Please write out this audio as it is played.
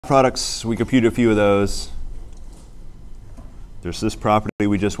products, we computed a few of those. There's this property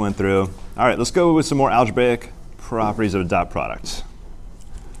we just went through. All right, let's go with some more algebraic properties of a dot product.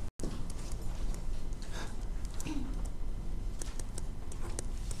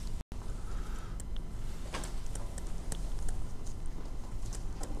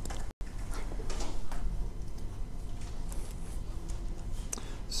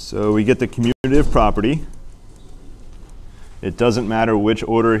 So we get the commutative property. It doesn't matter which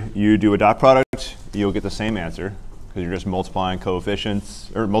order you do a dot product, you'll get the same answer because you're just multiplying coefficients,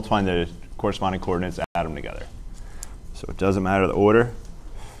 or multiplying the corresponding coordinates, add them together. So it doesn't matter the order.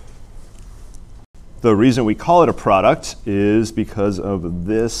 The reason we call it a product is because of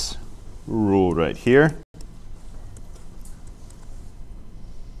this rule right here.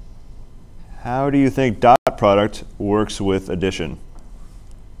 How do you think dot product works with addition?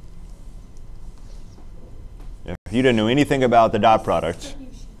 If you didn't know anything about the dot product,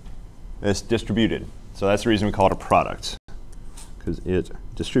 it's distributed. So that's the reason we call it a product, because it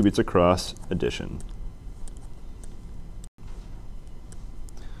distributes across addition.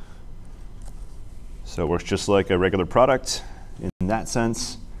 So it works just like a regular product in that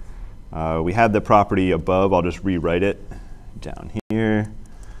sense. We had the property above. I'll just rewrite it down here.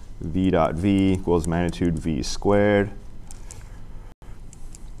 V dot V equals magnitude V squared.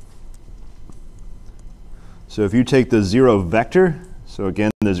 So if you take the zero vector, so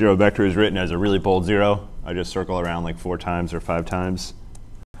again, the zero vector is written as a really bold 0. I just circle around like 4 times or 5 times.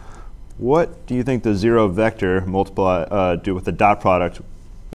 What do you think the zero vector do with the dot product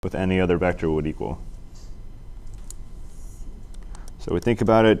with any other vector would equal? So we think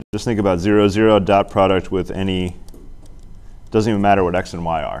about it, just think about 0, 0 dot product with any, doesn't even matter what x and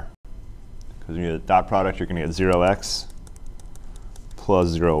y are. Because when you get a dot product, you're going to get 0x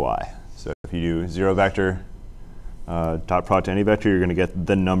plus 0y. So if you do zero vector, dot product to any vector, you're going to get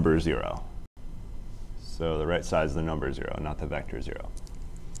the number 0. So the right side is the number 0, not the vector 0.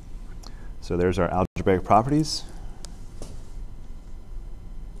 So there's our algebraic properties.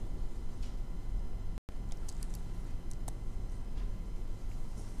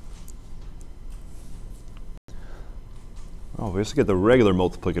 Oh, we also get the regular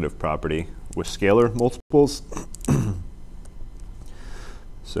multiplicative property with scalar multiples.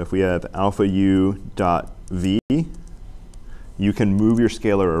 So if we have alpha u dot v, you can move your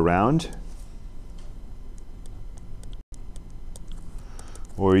scalar around,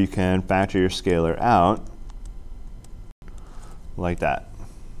 or you can factor your scalar out like that.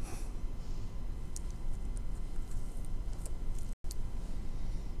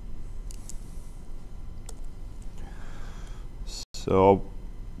 So I'll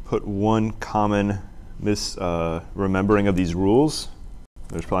put one common misremembering of these rules.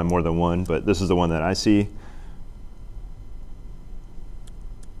 There's probably more than one, but this is the one that I see.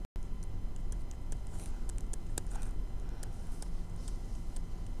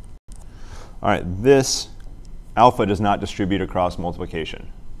 All right, this alpha does not distribute across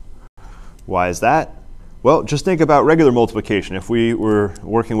multiplication. Why is that? Well, just think about regular multiplication. If we were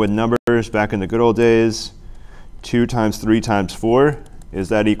working with numbers back in the good old days, 2 times 3 times 4, is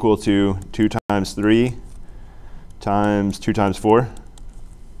that equal to 2 times 3 times 2 times 4?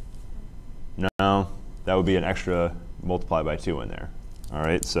 No, that would be an extra multiplied by 2 in there. All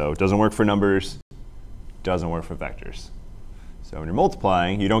right, so it doesn't work for numbers, doesn't work for vectors. So when you're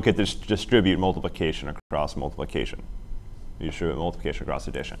multiplying, you don't get to distribute multiplication across multiplication. You distribute multiplication across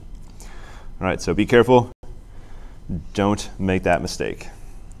addition. All right, so be careful. Don't make that mistake.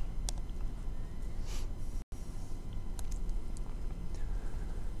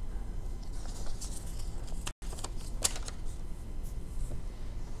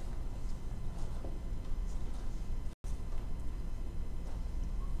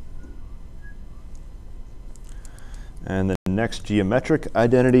 And the next geometric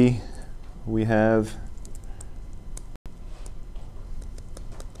identity we have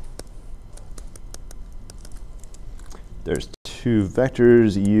there's 2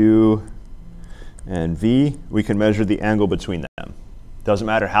 vectors, u and v. We can measure the angle between them. Doesn't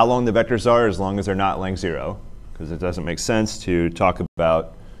matter how long the vectors are as long as they're not length 0, because it doesn't make sense to talk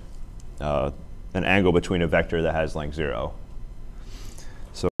about an angle between a vector that has length 0.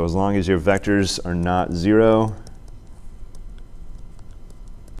 So as long as your vectors are not 0,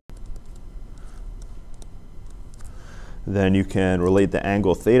 then you can relate the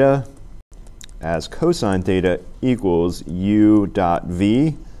angle theta as cosine theta equals u dot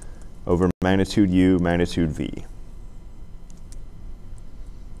v over magnitude u magnitude v.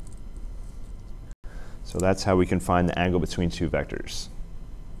 So that's how we can find the angle between 2 vectors.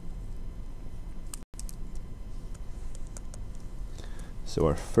 So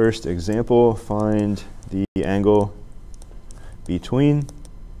our first example, find the angle between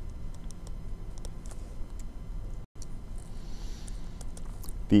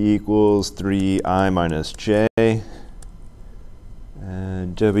B equals 3i minus j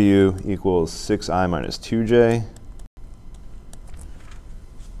and W equals 6i minus 2j.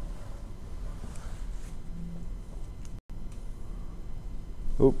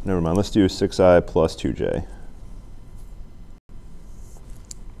 Oh, never mind. Let's do 6i plus 2j.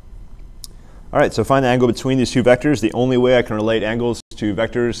 All right, so find the angle between these two vectors. The only way I can relate angles to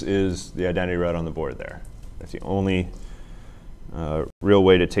vectors is the identity right on the board there. That's the only real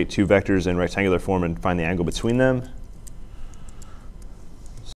way to take two vectors in rectangular form and find the angle between them.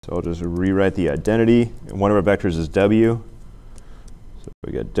 So I'll just rewrite the identity. And one of our vectors is W. So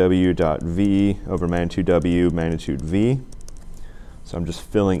we got W dot V over magnitude W, magnitude V. So I'm just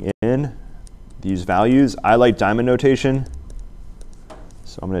filling in these values. I like diamond notation.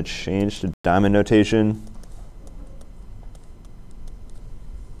 So I'm going to change to diamond notation.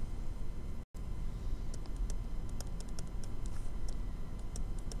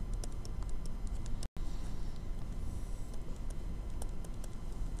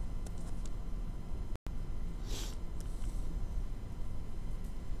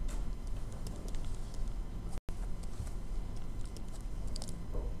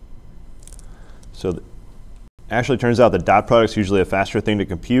 So actually turns out the dot product is usually a faster thing to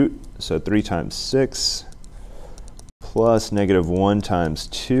compute. So 3 times 6 plus -1 times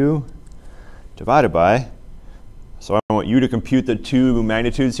 2 divided by. So I want you to compute the two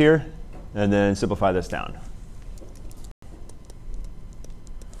magnitudes here and then simplify this down.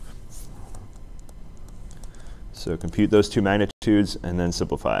 So compute those two magnitudes and then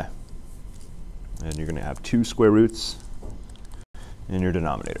simplify. And you're going to have 2 square roots in your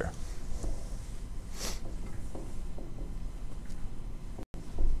denominator.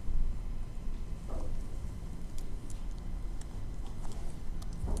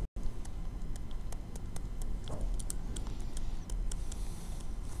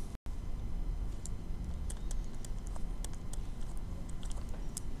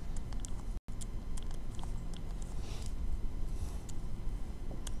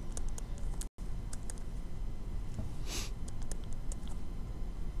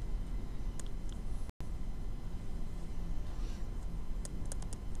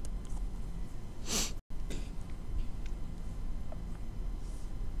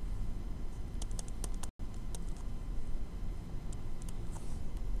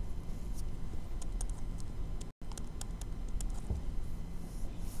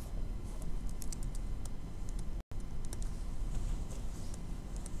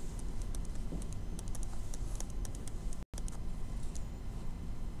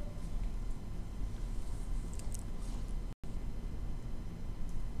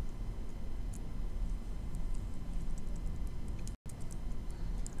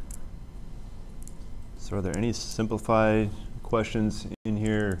 So are there any simplified questions in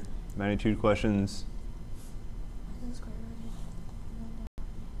here, magnitude questions?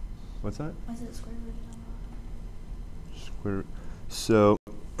 What's that? Why is it square rooted on So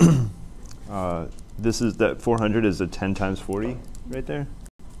this is that 400 is a 10 times 40 right there.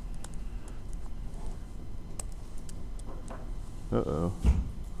 Uh-oh.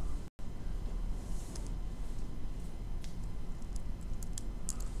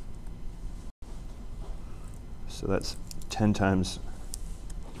 So that's 10 times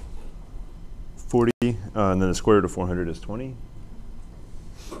 40, and then the square root of 400 is 20.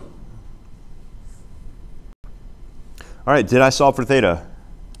 All right, did I solve for theta?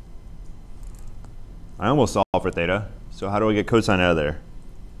 I almost solved for theta. So how do I get cosine out of there?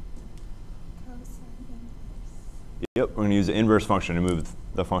 Yep, we're going to use the inverse function to move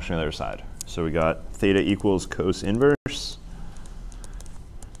the function to the other side. So we got theta equals cos inverse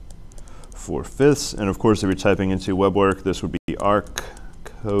 4/5, and of course if you're typing into web work, this would be arc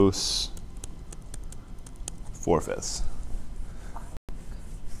cos 4/5.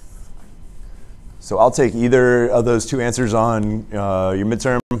 So I'll take either of those two answers on your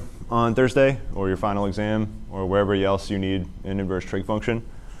midterm on Thursday, or your final exam, or wherever else you need an inverse trig function.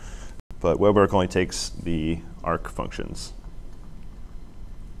 But web work only takes the arc functions.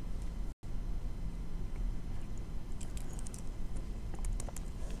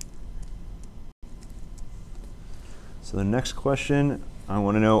 So the next question, I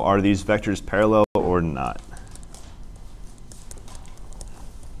want to know, are these vectors parallel or not?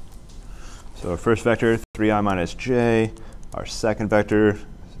 So our first vector, 3i minus j. Our second vector,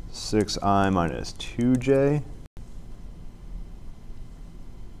 6i minus 2j.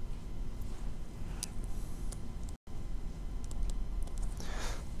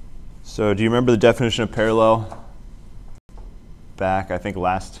 So do you remember the definition of parallel back, I think,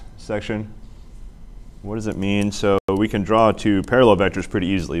 last section? What does it mean? So we can draw two parallel vectors pretty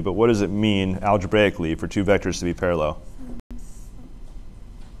easily, but what does it mean algebraically for two vectors to be parallel?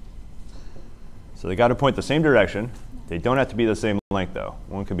 So they got to point the same direction. They don't have to be the same length, though.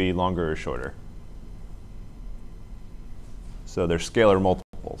 One could be longer or shorter. So they're scalar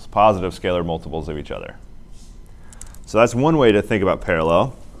multiples, positive scalar multiples of each other. So that's one way to think about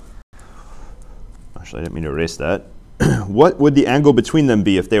parallel. Actually, I didn't mean to erase that. What would the angle between them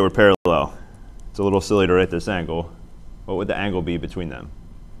be if they were parallel? It's a little silly to write this angle. What would the angle be between them?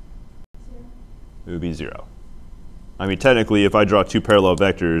 0. It would be 0. I mean, technically, if I draw two parallel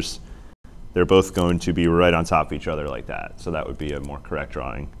vectors, they're both going to be right on top of each other like that. So that would be a more correct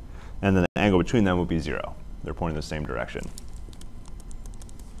drawing. And then the angle between them would be 0. They're pointing the same direction.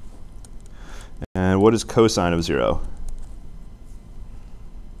 And what is cosine of 0?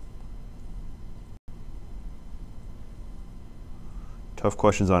 Tough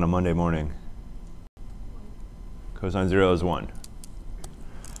questions on a Monday morning. Cosine 0 is 1.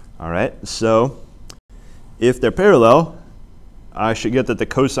 All right, so if they're parallel, I should get that the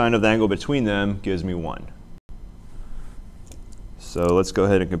cosine of the angle between them gives me 1. So let's go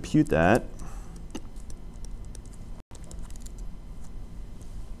ahead and compute that.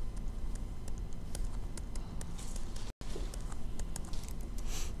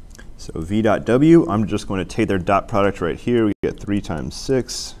 So v dot w, I'm just going to take their dot product right here. We get 3 times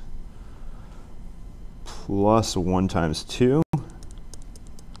 6 plus 1 times 2.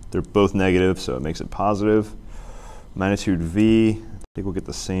 They're both negative, so it makes it positive. Magnitude v, I think we'll get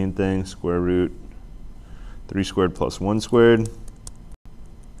the same thing, square root 3 squared plus 1 squared.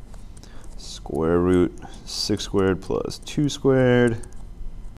 Square root 6 squared plus 2 squared.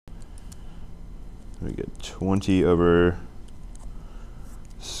 We get 20 over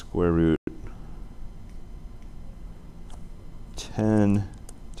square root 10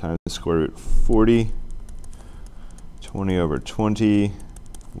 times square root 40. 20 over 20,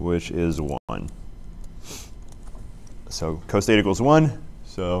 which is 1. So cos theta equals 1,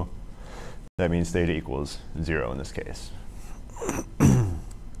 so that means theta equals 0 in this case.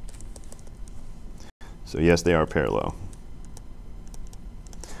 So yes, they are parallel.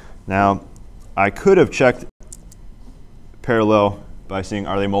 Now, I could have checked parallel by seeing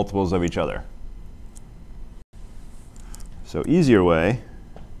are they multiples of each other. So easier way,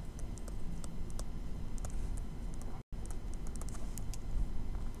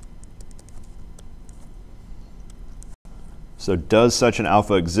 so does such an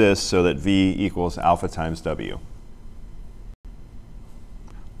alpha exist so that v equals alpha times w?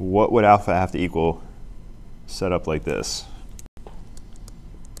 What would alpha have to equal set up like this?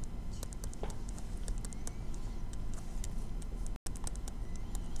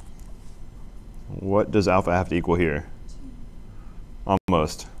 What does alpha have to equal here?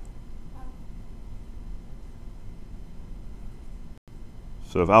 Almost.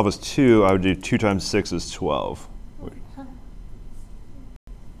 So if alpha is 2, I would do 2 times 6 is 12.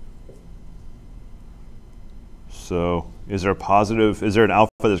 So is there an alpha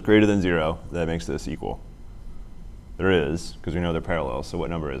that's greater than 0 that makes this equal? There is, because we know they're parallel. So what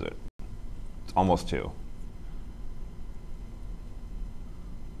number is it? It's almost 2.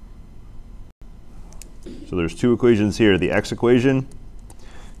 So there's two equations here. The x equation,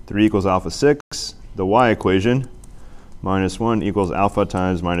 3 equals alpha 6. The y equation, minus 1 equals alpha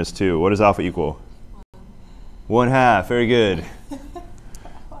times minus 2. What does alpha equal? 1/2. Very good.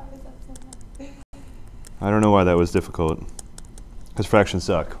 I don't know why that was difficult. Because fractions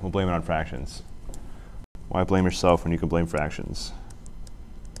suck. We'll blame it on fractions. Why blame yourself when you can blame fractions?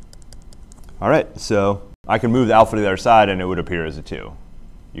 All right, so I can move the alpha to the other side and it would appear as a 2.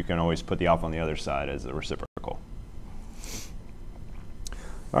 You can always put the alpha on the other side as a reciprocal.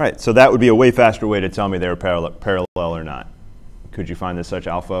 All right, so that would be a way faster way to tell me they were parallel or not. Could you find this such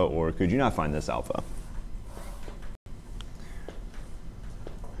alpha or could you not find this alpha?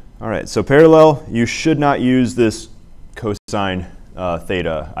 All right, so parallel, you should not use this cosine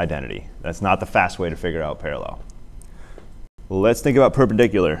theta identity. That's not the fast way to figure out parallel. Let's think about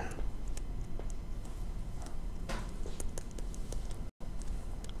perpendicular.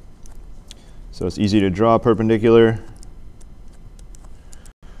 So it's easy to draw perpendicular.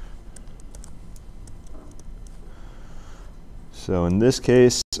 So in this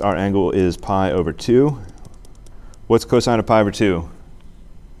case, our angle is pi over 2. What's cosine of pi over 2?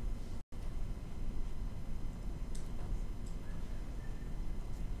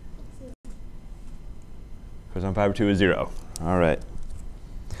 Cosine pi over 2 is 0. All right.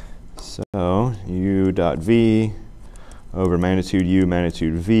 So u dot v over magnitude u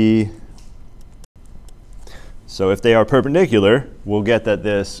magnitude v So if they are perpendicular, we'll get that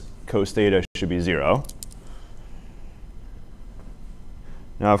this cos theta should be 0.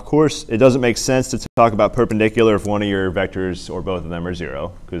 Now, of course, it doesn't make sense to talk about perpendicular if one of your vectors or both of them are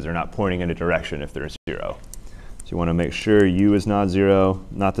 0, because they're not pointing in a direction if they're 0. So you want to make sure u is not 0,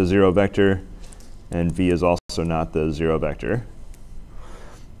 not the 0 vector, and v is also not the 0 vector.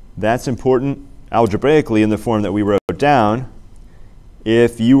 That's important algebraically in the form that we wrote down.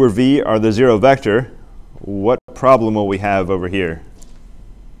 If u or v are the 0 vector, what problem will we have over here?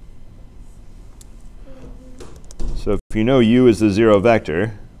 So if you know u is the 0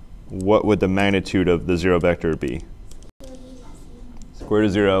 vector, what would the magnitude of the 0 vector be? Square root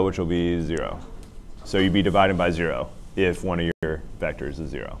of 0, which will be 0. So you'd be divided by 0 if one of your vectors is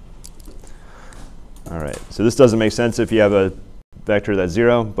 0. All right, so this doesn't make sense if you have a vector that's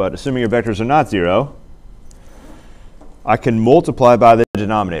 0, but assuming your vectors are not 0, I can multiply by the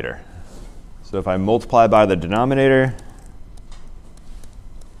denominator. So if I multiply by the denominator,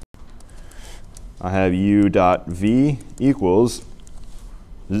 I have u dot v equals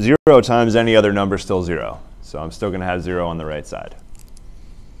 0 times any other number, still 0. So I'm still going to have 0 on the right side.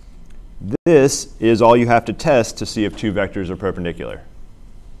 This is all you have to test to see if two vectors are perpendicular.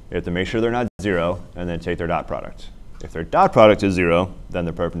 You have to make sure they're not 0 and then take their dot product. If their dot product is 0, then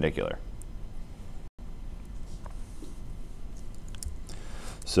they're perpendicular.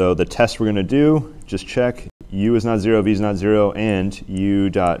 So the test we're going to do, just check u is not 0, v is not 0, and u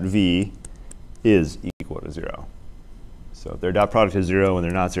dot v is equal to 0. So if their dot product is 0 and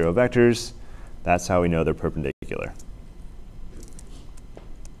they're not 0 vectors, that's how we know they're perpendicular.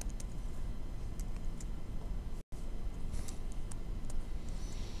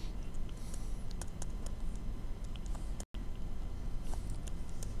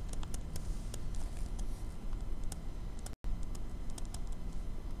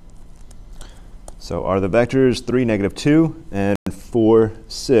 So are the vectors 3, negative 2, and 4,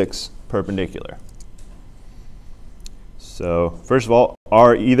 6 perpendicular? So first of all,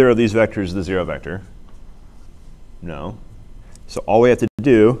 are either of these vectors the 0 vector? No. So all we have to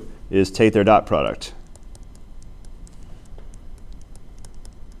do is take their dot product.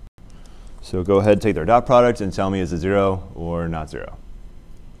 So go ahead and take their dot product and tell me is it 0 or not 0.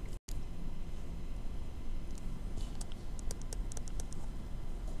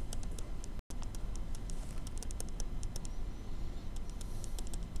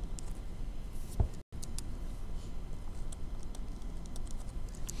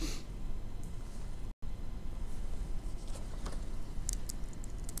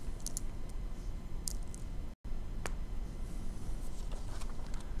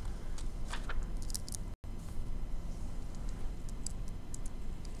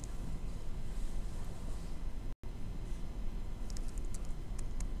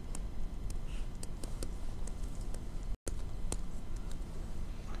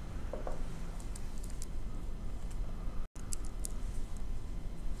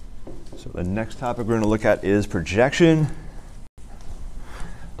 So the next topic we're going to look at is projection.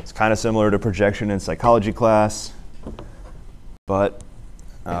 It's kind of similar to projection in psychology class, but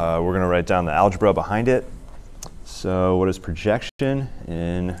we're going to write down the algebra behind it. So what is projection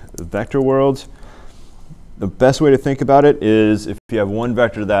in the vector world? The best way to think about it is if you have one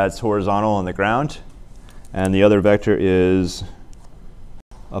vector that's horizontal on the ground and the other vector is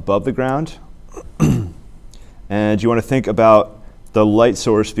above the ground, and you want to think about the light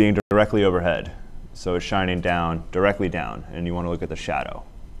source being directly overhead. So it's shining down, directly down, and you want to look at the shadow.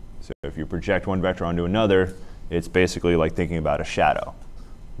 So if you project one vector onto another, it's basically like thinking about a shadow.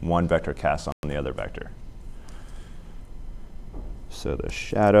 One vector casts on the other vector. So the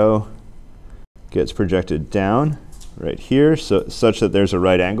shadow gets projected down right here, such that there's a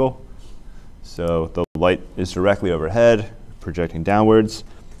right angle. So the light is directly overhead, projecting downwards.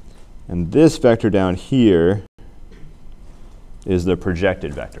 And this vector down here is the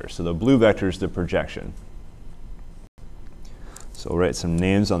projected vector. So the blue vector is the projection. So we'll write some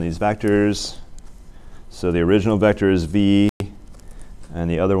names on these vectors. So the original vector is v, and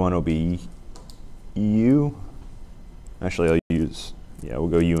the other one will be u. Actually, we'll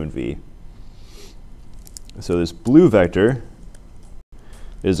go u and v. So this blue vector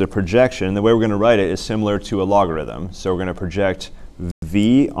is a projection. The way we're going to write it is similar to a logarithm. So we're going to project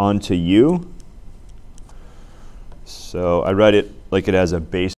v onto u. So I write it like it has a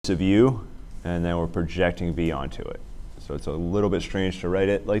base of u, and then we're projecting v onto it. So it's a little bit strange to write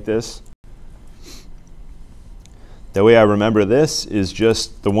it like this. The way I remember this is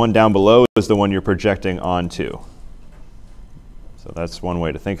just the one down below is the one you're projecting onto. So that's one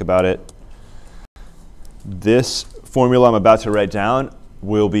way to think about it. This formula I'm about to write down,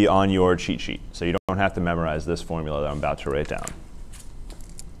 will be on your cheat sheet. So you don't have to memorize this formula that I'm about to write down.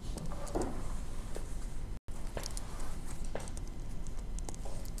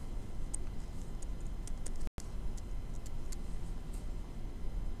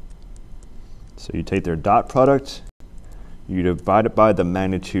 So you take their dot product, you divide it by the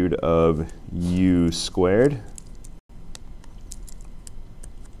magnitude of u squared,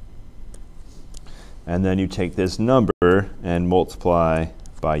 and then you take this number and multiply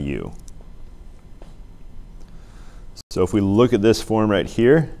by u. So if we look at this form right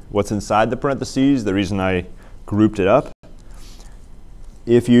here, what's inside the parentheses, the reason I grouped it up,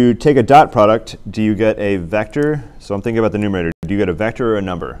 if you take a dot product, do you get a vector? So I'm thinking about the numerator. Do you get a vector or a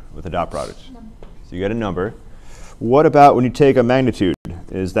number with a dot product? Number. So you get a number. What about when you take a magnitude?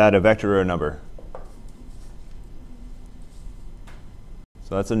 Is that a vector or a number?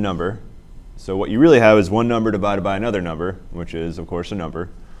 So that's a number. So what you really have is one number divided by another number, which is, of course, a number.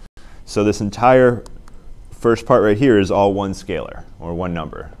 So this entire first part right here is all one scalar, or one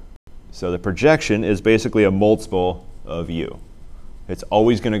number. So the projection is basically a multiple of u. It's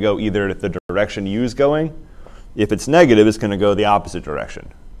always going to go either the direction u is going. If it's negative, it's going to go the opposite direction.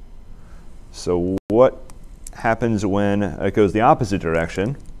 So what happens when it goes the opposite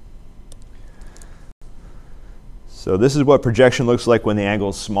direction? So this is what projection looks like when the angle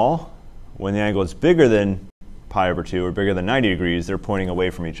is small. When the angle is bigger than pi over 2 or bigger than 90 degrees, they're pointing away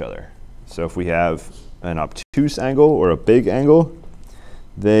from each other. So if we have an obtuse angle or a big angle,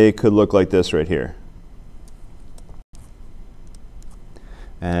 they could look like this right here.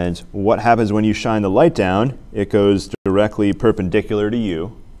 And what happens when you shine the light down? It goes directly perpendicular to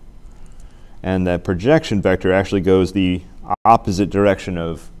u. And that projection vector actually goes the opposite direction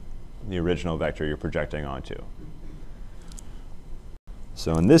of the original vector you're projecting onto.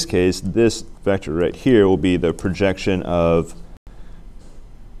 So in this case, this vector right here will be the projection of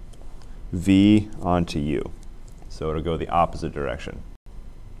v onto u. So it'll go the opposite direction.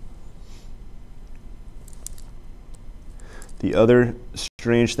 The other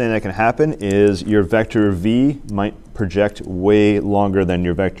strange thing that can happen is your vector v might project way longer than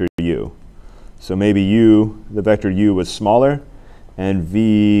your vector u. So maybe u, the vector u was smaller, and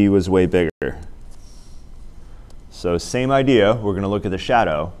v was way bigger. So same idea, we're going to look at the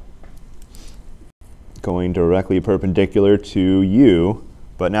shadow going directly perpendicular to u,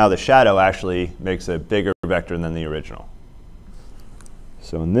 but now the shadow actually makes a bigger vector than the original.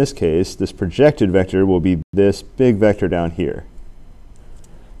 So in this case, this projected vector will be this big vector down here.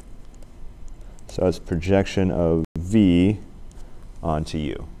 So it's projection of v onto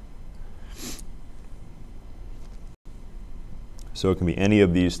u. So it can be any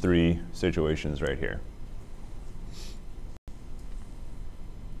of these three situations right here.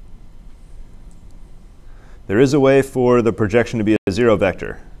 There is a way for the projection to be a zero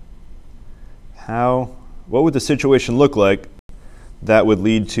vector. What would the situation look like that would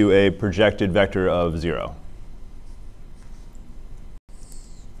lead to a projected vector of 0?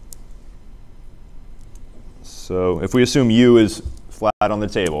 So if we assume u is flat on the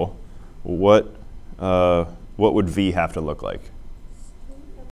table, what would v have to look like?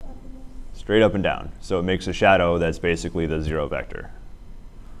 Straight up and down. So it makes a shadow that's basically the 0 vector.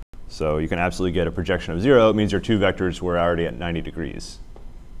 So you can absolutely get a projection of 0. It means your two vectors were already at 90 degrees,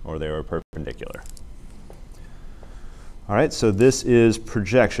 or they were perpendicular. All right, so this is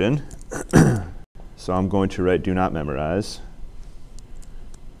projection. So I'm going to write do not memorize.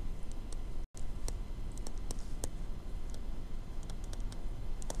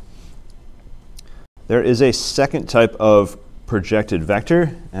 There is a second type of projected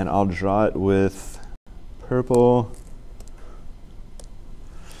vector, and I'll draw it with purple.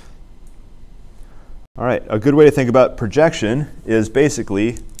 All right, a good way to think about projection is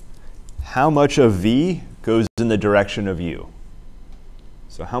basically how much of v goes in the direction of u.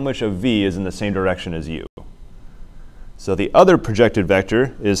 So how much of v is in the same direction as u. So the other projected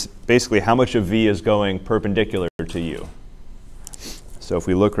vector is basically how much of v is going perpendicular to u. So if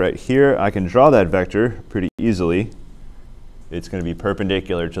we look right here, I can draw that vector pretty easily. It's going to be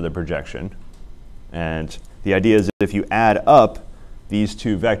perpendicular to the projection. And the idea is if you add up these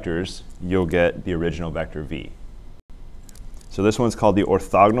two vectors, you'll get the original vector v. So this one's called the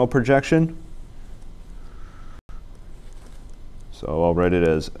orthogonal projection. So I'll write it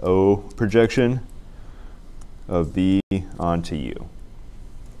as O projection of v onto u.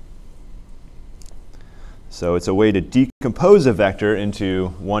 So it's a way to decompose a vector into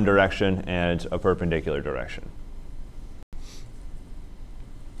one direction and a perpendicular direction.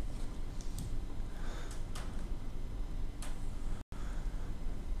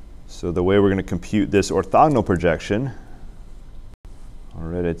 So the way we're going to compute this orthogonal projection, I'll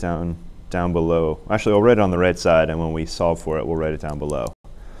write it down below. Actually, I'll write it on the right side, and when we solve for it, we'll write it down below.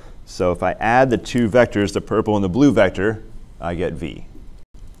 So if I add the two vectors, the purple and the blue vector, I get v.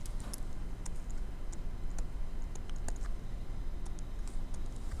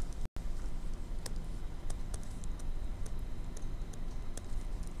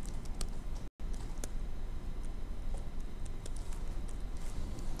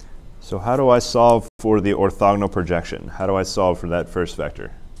 So how do I solve for the orthogonal projection? How do I solve for that first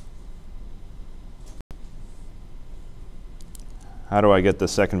vector? How do I get the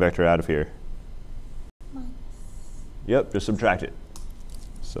second vector out of here? Minus. Yep, just subtract it.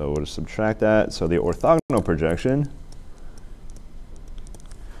 So we'll just subtract that. So the orthogonal projection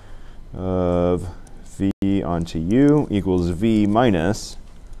of v onto u equals v minus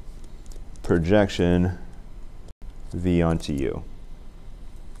projection v onto u.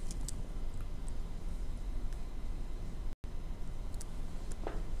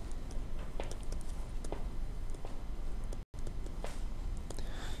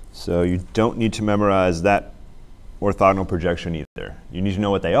 So you don't need to memorize that orthogonal projection either. You need to know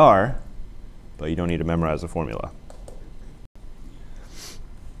what they are, but you don't need to memorize the formula.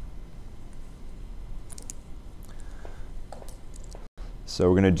 So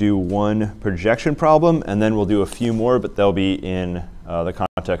we're going to do one projection problem, and then we'll do a few more, but they'll be in the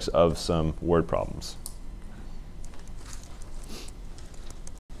context of some word problems.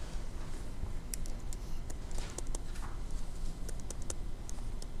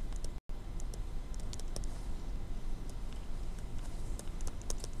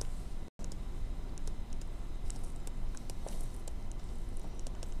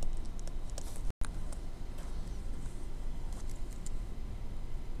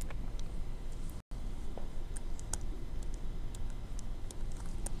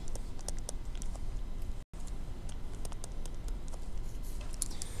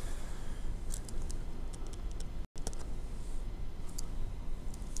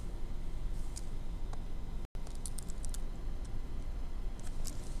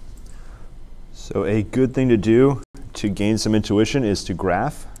 So a good thing to do to gain some intuition is to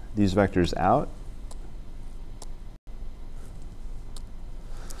graph these vectors out.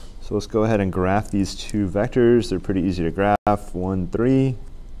 So let's go ahead and graph these two vectors. They're pretty easy to graph. 1, 3.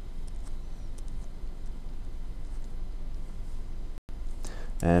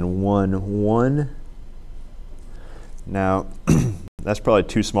 And 1, 1. Now, that's probably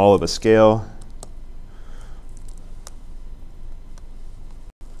too small of a scale.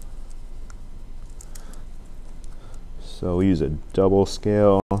 So we use a double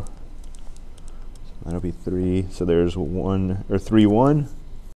scale. So that'll be 3. So there's 1 or 3, 1.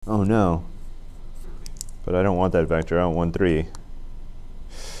 Oh no. But I don't want that vector. I want 1, 3.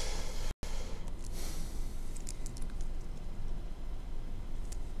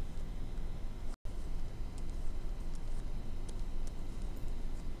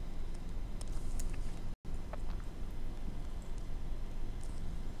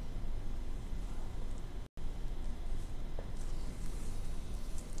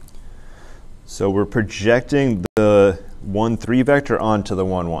 So we're projecting the 1, 3 vector onto the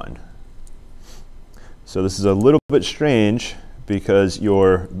 1, 1. So this is a little bit strange because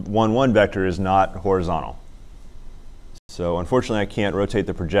your 1, 1 vector is not horizontal. So unfortunately, I can't rotate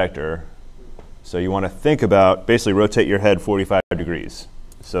the projector. So you want to think about basically rotate your head 45 degrees.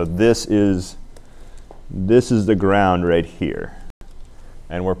 So this is the ground right here.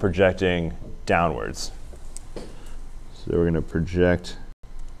 And we're projecting downwards. So we're going to project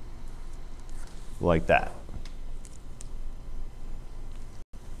like that.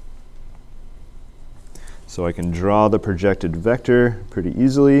 So I can draw the projected vector pretty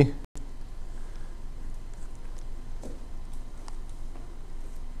easily.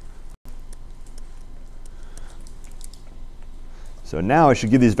 So now I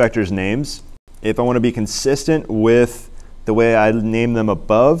should give these vectors names. If I want to be consistent with the way I name them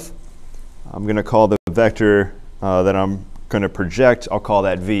above, I'm going to call the vector that I'm going to project, I'll call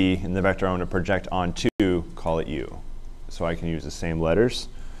that v, and the vector I'm going to project onto, call it u. So I can use the same letters.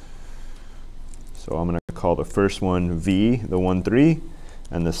 So I'm going to call the first one v, the 1, 3,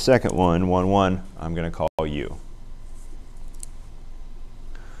 and the second one, 1, 1, I'm going to call u.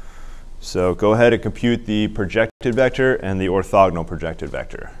 So go ahead and compute the projected vector and the orthogonal projected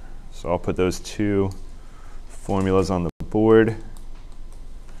vector. So I'll put those two formulas on the board.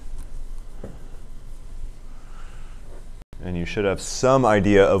 And you should have some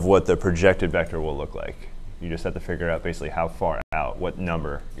idea of what the projected vector will look like. You just have to figure out basically how far out, what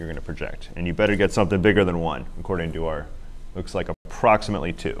number you're going to project. And you better get something bigger than 1, according to our, looks like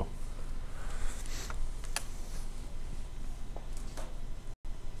approximately 2.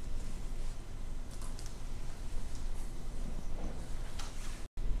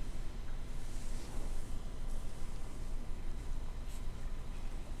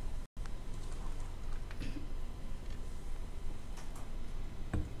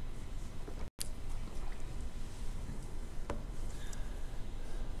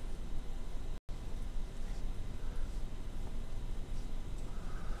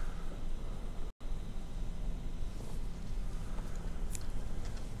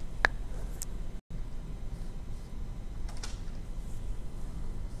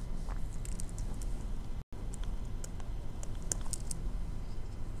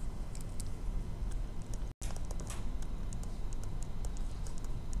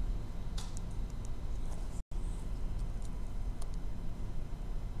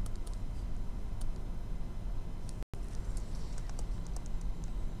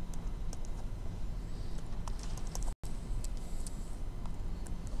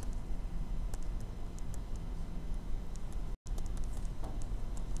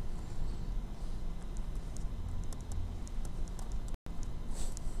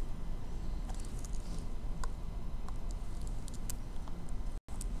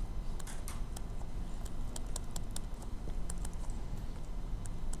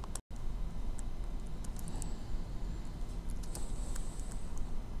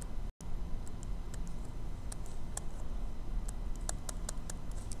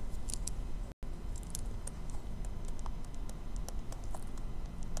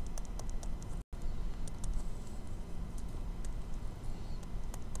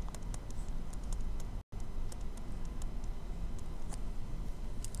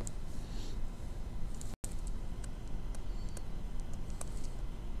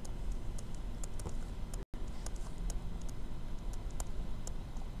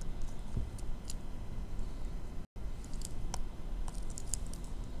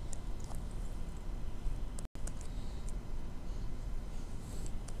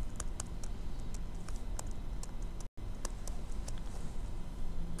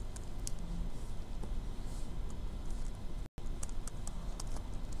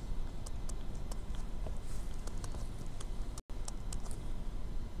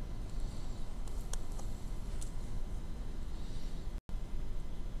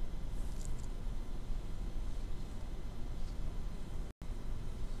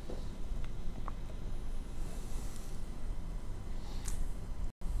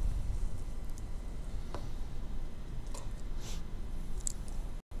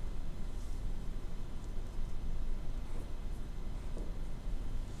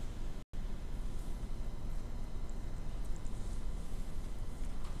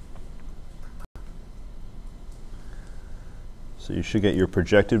 So you should get your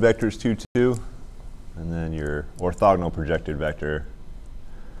projected vectors 2, 2, and then your orthogonal projected vector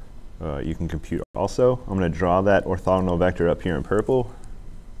you can compute also. I'm going to draw that orthogonal vector up here in purple.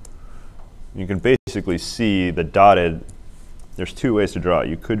 You can basically see the dotted, there's two ways to draw it.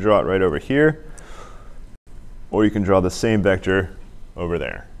 You could draw it right over here, or you can draw the same vector over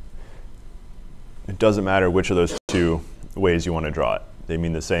there. It doesn't matter which of those two ways you want to draw it. They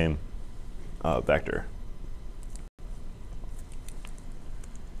mean the same vector.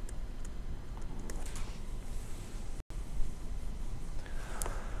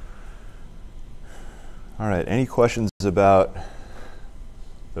 All right, any questions about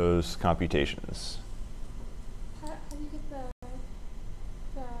those computations? How do you get the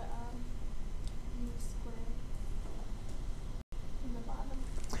u squared in the bottom?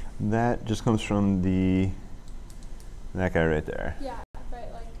 That just comes from that guy right there. Yeah, but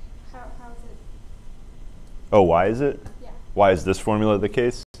like, how is it? Oh, why is it? Yeah. Why is this formula the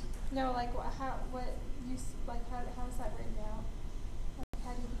case? No, like how is that written out? Like,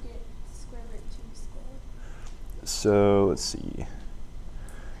 how do you get square root 2 squared? So let's see.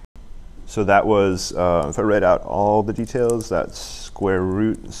 So that was, if I read out all the details, that's square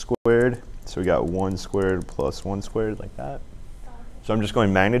root squared. So we got 1 squared plus 1 squared, like that. Okay. So I'm just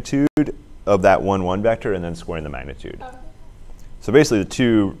going magnitude of that 1, 1 vector and then squaring the magnitude. Okay. So basically the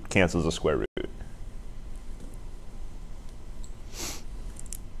 2 cancels the square root.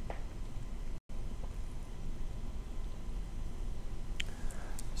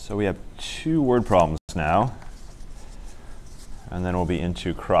 So we have 2 word problems now, and then we'll be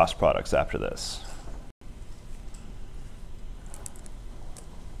into cross products after this.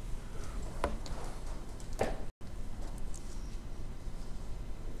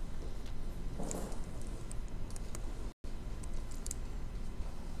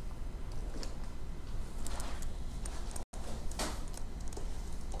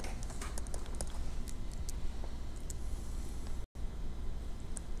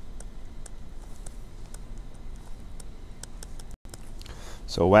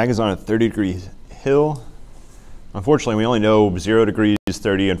 So a wagon is on a 30-degree hill. Unfortunately, we only know 0 degrees,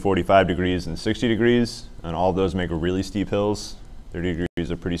 30, and 45 degrees, and 60 degrees, and all of those make really steep hills. 30 degrees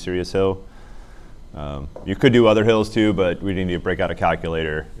is a pretty serious hill. You could do other hills too, but we need to break out a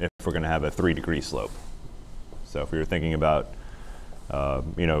calculator if we're going to have a 3-degree slope. So if we were thinking about,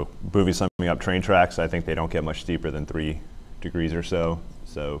 moving something up train tracks, I think they don't get much steeper than 3 degrees or so.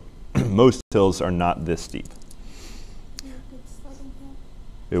 So most hills are not this steep.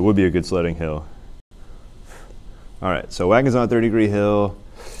 It would be a good sledding hill. All right, so wagon's on a 30-degree hill,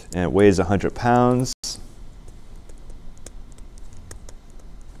 and it weighs 100 pounds.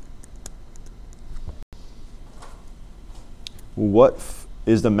 What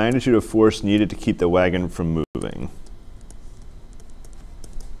is the magnitude of force needed to keep the wagon from moving?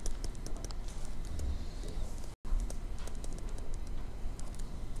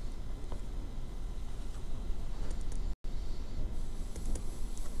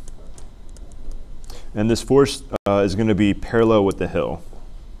 And this force is going to be parallel with the hill.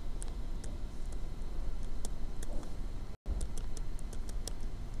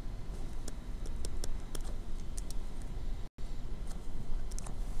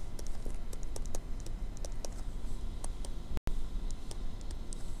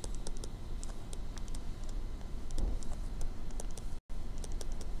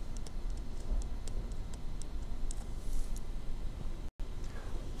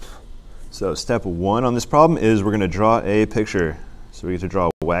 So step 1 on this problem is we're going to draw a picture. So we get to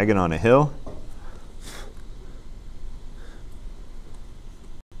draw a wagon on a hill.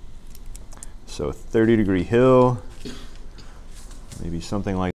 So 30-degree hill, maybe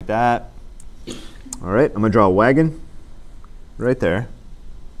something like that. All right, I'm going to draw a wagon right there.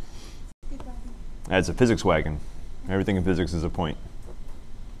 That's a physics wagon. Everything in physics is a point.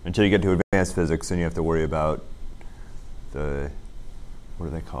 Until you get to advanced physics, and you have to worry about the, what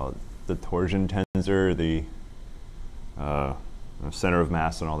do they call it? The torsion tensor, the center of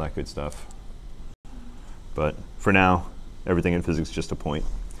mass, and all that good stuff. But for now, everything in physics is just a point.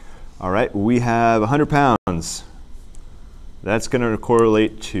 All right, we have 100 pounds. That's going to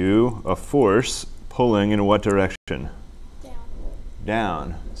correlate to a force pulling in what direction? Down.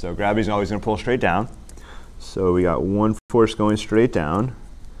 Down. So gravity's always going to pull straight down. So we got one force going straight down,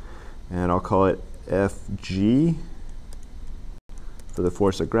 and I'll call it Fg for the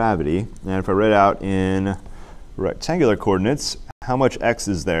force of gravity. And if I write out in rectangular coordinates, how much x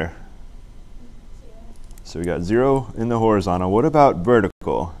is there? 0. So we got 0 in the horizontal. What about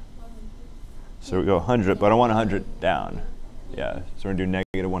vertical? 100. So we go 100, but I want 100 down. Yeah, so we're going to do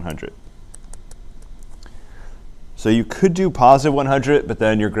negative 100. So you could do positive 100, but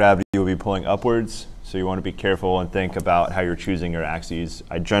then your gravity will be pulling upwards. So you want to be careful and think about how you're choosing your axes.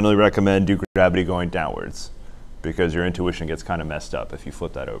 I generally recommend do gravity going downwards because your intuition gets kind of messed up if you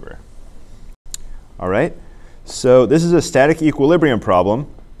flip that over. All right, so this is a static equilibrium problem.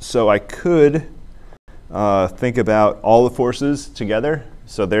 So I could think about all the forces together.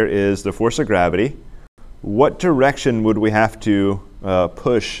 So there is the force of gravity. What direction would we have to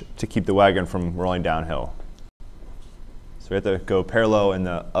push to keep the wagon from rolling downhill? So we have to go parallel in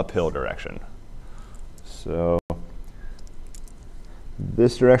the uphill direction. So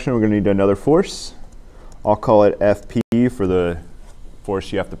this direction, we're going to need another force. I'll call it FP for the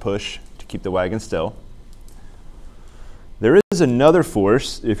force you have to push to keep the wagon still. There is another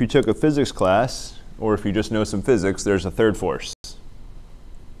force. If you took a physics class, or if you just know some physics, there's a third force.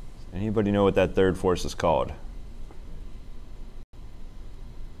 Anybody know what that third force is called?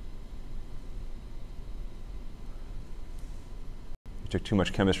 You took too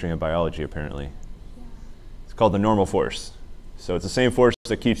much chemistry and biology, apparently. Yeah. It's called the normal force. So it's the same force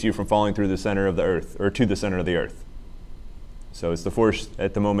that keeps you from falling through the center of the earth, or to the center of the earth. So it's the force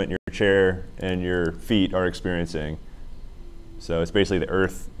at the moment your chair and your feet are experiencing. So it's basically the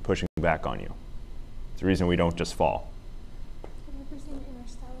earth pushing back on you. It's the reason we don't just fall. Have you ever seen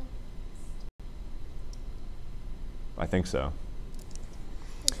Interstellar? I think so.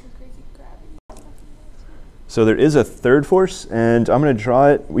 There's some crazy gravity. So there is a third force, and I'm going to draw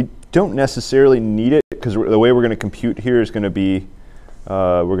it. We don't necessarily need it because the way we're going to compute here is going to be,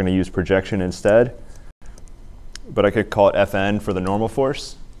 we're going to use projection instead. But I could call it Fn for the normal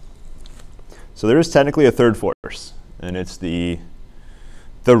force. So there is technically a third force, and it's the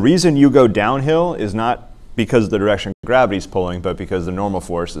reason you go downhill is not because of the direction gravity is pulling, but because the normal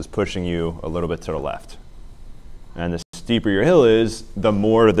force is pushing you a little bit to the left. And the steeper your hill is, the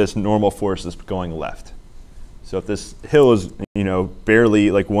more this normal force is going left. So if this hill is,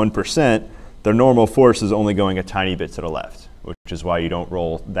 barely like 1%, the normal force is only going a tiny bit to the left, which is why you don't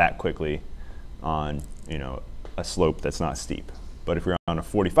roll that quickly on, a slope that's not steep. But if you're on a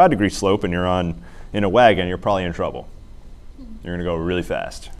 45-degree slope and you're in a wagon, you're probably in trouble. You're going to go really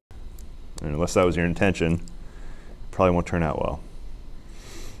fast. And unless that was your intention, it probably won't turn out well.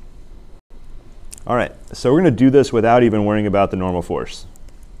 All right, so we're going to do this without even worrying about the normal force.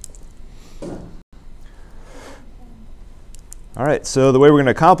 All right, so the way we're going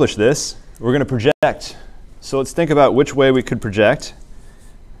to accomplish this, we're going to project. So let's think about which way we could project.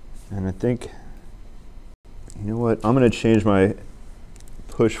 And I think, you know what, I'm going to change my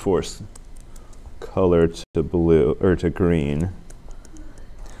push force color to blue, or to green,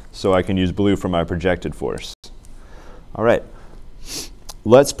 so I can use blue for my projected force. All right,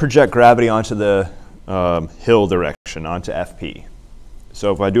 let's project gravity onto the hill direction, onto FP.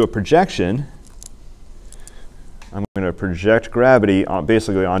 So if I do a projection, I'm going to project gravity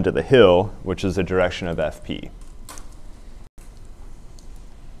basically onto the hill, which is the direction of FP.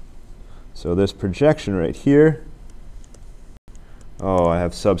 So this projection right here, oh, I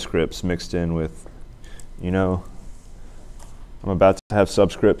have subscripts mixed in with, I'm about to have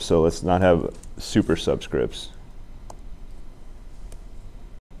subscripts, so let's not have super subscripts.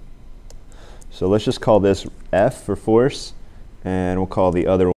 So let's just call this F for force, and we'll call the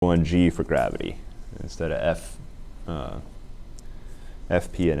other one G for gravity instead of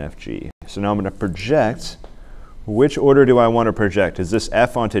FP and FG. So now I'm going to project. Which order do I want to project? Is this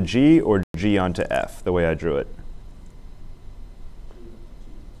F onto G or G onto F, the way I drew it?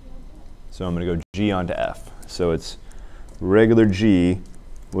 So I'm going to go G onto F. So it's regular G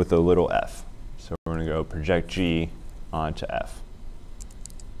with a little f. So we're going to go project G onto F.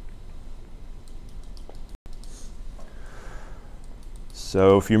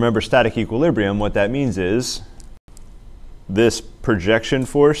 So if you remember static equilibrium, what that means is this projection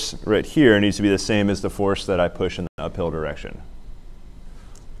force right here needs to be the same as the force that I push in the uphill direction.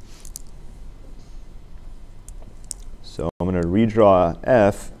 So I'm going to redraw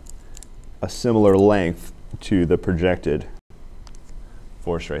F a similar length to the projected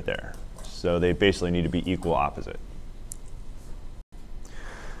force right there. So they basically need to be equal opposite.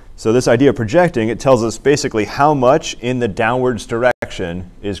 So this idea of projecting, it tells us basically how much in the downwards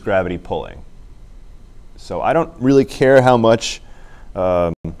direction is gravity pulling. So I don't really care how much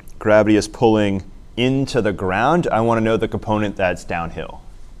gravity is pulling into the ground. I want to know the component that's downhill.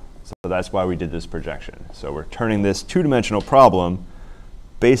 So that's why we did this projection. So we're turning this two-dimensional problem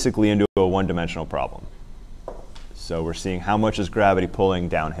basically into a one-dimensional problem. So we're seeing how much is gravity pulling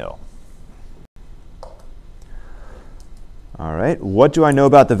downhill. All right, what do I know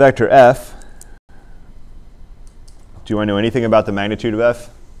about the vector F? Do I know anything about the magnitude of F?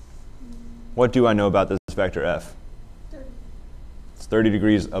 What do I know about this vector F? 30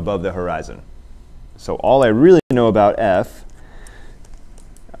 degrees above the horizon. So all I really know about F,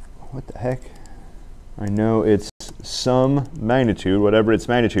 what the heck? I know it's some magnitude, whatever its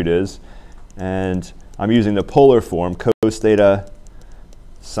magnitude is, and I'm using the polar form, cos theta,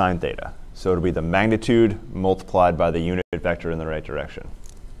 sine theta. So it'll be the magnitude multiplied by the unit vector in the right direction.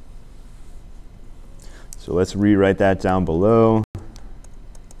 So let's rewrite that down below.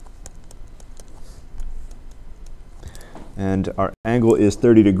 And our angle is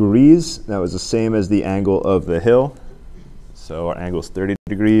 30 degrees. That was the same as the angle of the hill. So our angle is 30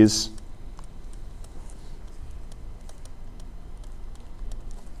 degrees.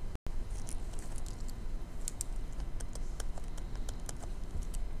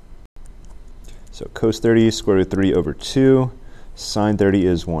 So cos 30 square root of 3 over 2. Sine 30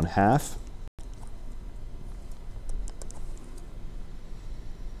 is 1/2.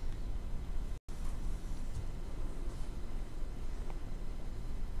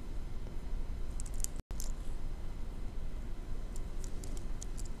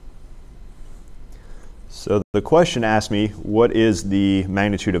 So the question asked me, what is the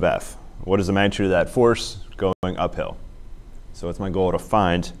magnitude of F? What is the magnitude of that force going uphill? So it's my goal to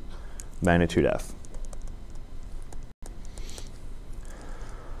find magnitude F.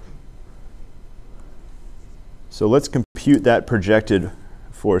 So let's compute that projected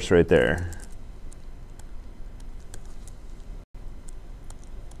force right there.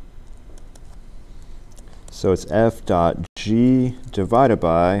 So it's F dot G divided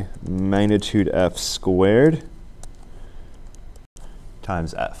by magnitude F squared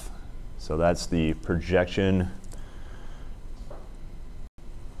times F. So that's the projection.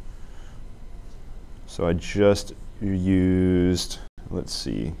 So I just used, let's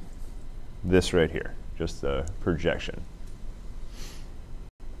see, this right here, just the projection.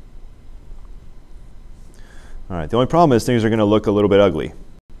 All right, the only problem is things are going to look a little bit ugly.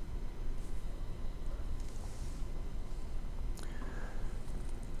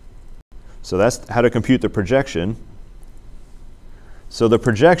 So that's how to compute the projection. So the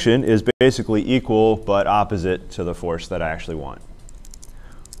projection is basically equal but opposite to the force that I actually want.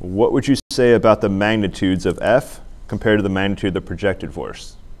 What would you say about the magnitudes of F compared to the magnitude of the projected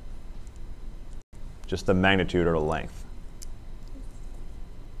force? Just the magnitude or the length.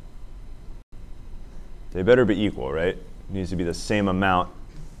 They better be equal, right? It needs to be the same amount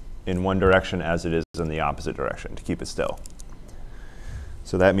in one direction as it is in the opposite direction to keep it still.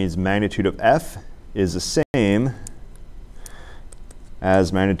 So that means magnitude of F is the same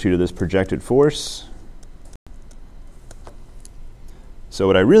as magnitude of this projected force. So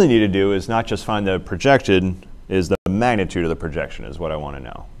what I really need to do is not just find the projection, is the magnitude of the projection is what I want to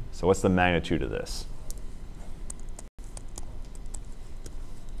know. So what's the magnitude of this?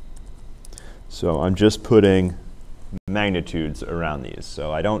 So I'm just putting magnitudes around these.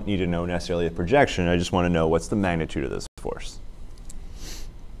 So I don't need to know necessarily the projection, I just want to know what's the magnitude of this force.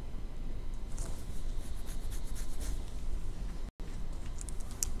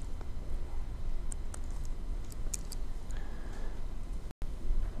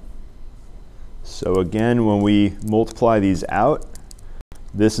 So again, when we multiply these out,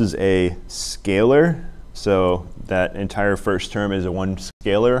 this is a scalar. So that entire first term is a one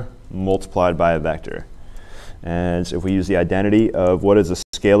scalar multiplied by a vector. And if we use the identity of what is a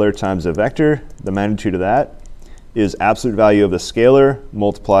scalar times a vector, the magnitude of that is absolute value of the scalar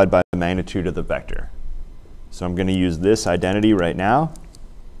multiplied by the magnitude of the vector. So I'm going to use this identity right now.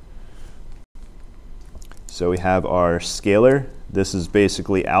 So we have our scalar. This is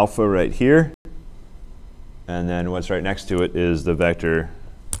basically alpha right here. And then what's right next to it is the vector.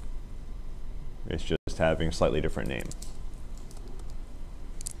 It's just having a slightly different name.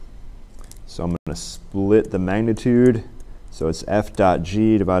 So I'm going to split the magnitude. So it's F dot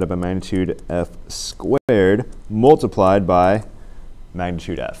G divided by magnitude F squared multiplied by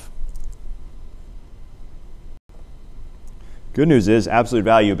magnitude F. Good news is absolute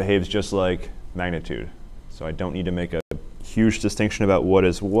value behaves just like magnitude. So I don't need to make a huge distinction about what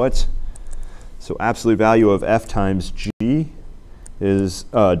is what. So absolute value of F times G is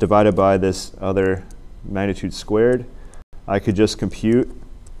divided by this other magnitude squared. I could just compute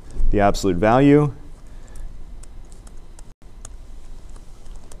the absolute value.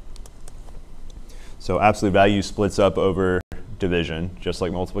 So absolute value splits up over division, just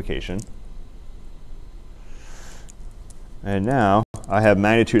like multiplication. And now I have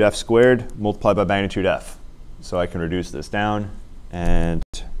magnitude F squared multiplied by magnitude F. So I can reduce this down, and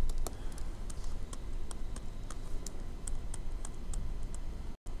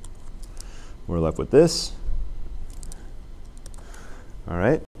we're left with this. All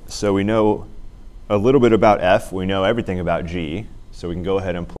right, so we know a little bit about F. We know everything about G. So we can go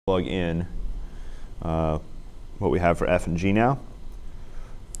ahead and plug in what we have for f and g now.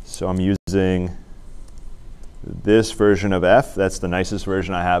 So I'm using this version of f. That's the nicest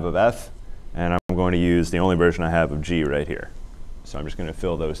version I have of f. And I'm going to use the only version I have of g right here. So I'm just going to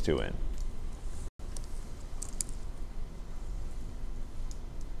fill those two in.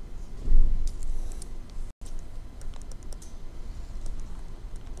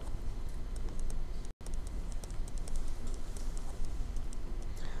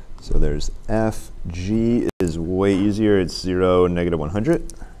 So there's f. G is way easier. It's 0 and negative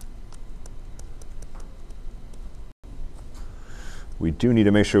 100. We do need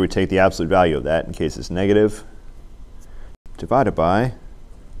to make sure we take the absolute value of that in case it's negative. Divided by,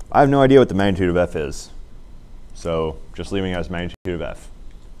 I have no idea what the magnitude of f is. So just leaving it as magnitude of f.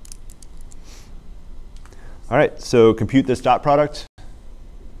 All right, so compute this dot product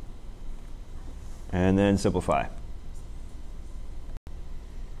and then simplify.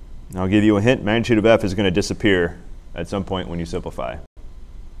 I'll give you a hint, magnitude of f is going to disappear at some point when you simplify.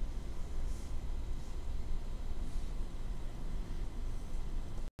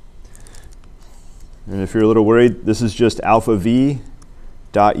 And if you're a little worried, this is just alpha v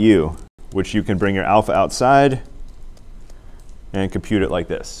dot u, which you can bring your alpha outside and compute it like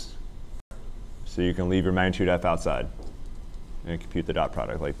this. So you can leave your magnitude f outside and compute the dot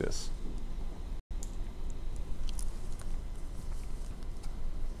product like this.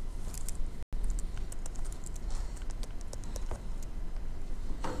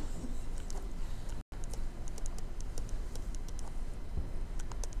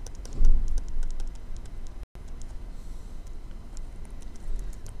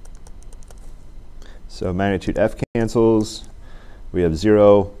 So magnitude f cancels. We have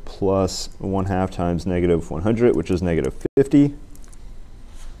 0 plus 1/2 times negative 100, which is negative 50.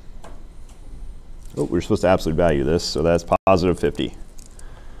 Oh, we're supposed to absolute value this, so that's positive 50.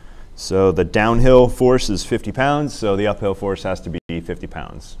 So the downhill force is 50 pounds, so the uphill force has to be 50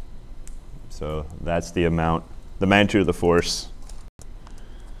 pounds. So that's the amount, the magnitude of the force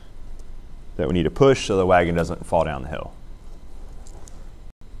that we need to push so the wagon doesn't fall down the hill.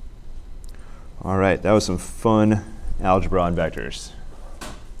 All right, that was some fun algebra on vectors.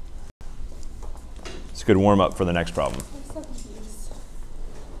 It's a good warm-up for the next problem.